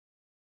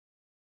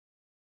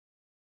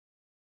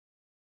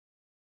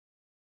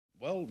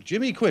Well,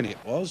 Jimmy Quinn it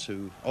was,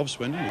 of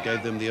Swindon, who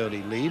gave them the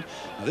early lead.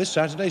 Now, this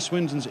Saturday,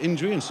 Swindon's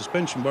injury and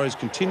suspension worries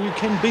continue.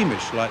 Ken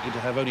Beamish likely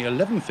to have only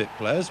 11 fit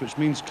players, which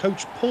means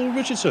coach Paul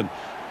Richardson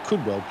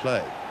could well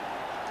play.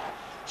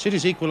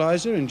 City's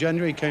equaliser in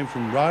January came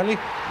from Riley,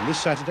 and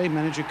this Saturday,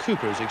 manager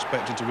Cooper is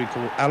expected to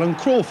recall Alan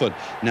Crawford,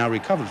 now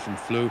recovered from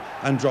flu,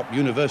 and drop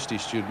university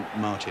student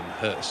Martin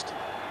Hurst.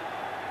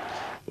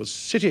 Well,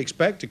 City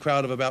expect a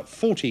crowd of about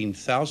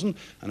 14,000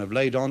 and have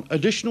laid on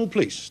additional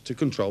police to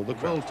control the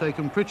crowd.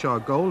 Well-taken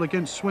Pritchard goal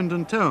against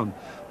Swindon Town,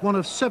 one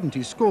of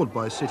 70 scored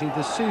by City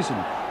this season,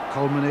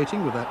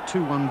 culminating with that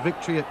 2-1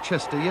 victory at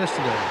Chester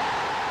yesterday.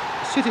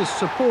 City's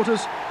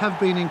supporters have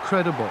been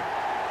incredible.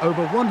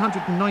 Over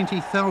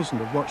 190,000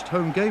 have watched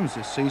home games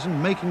this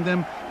season, making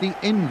them the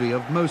envy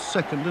of most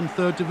second and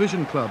third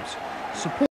division clubs. Support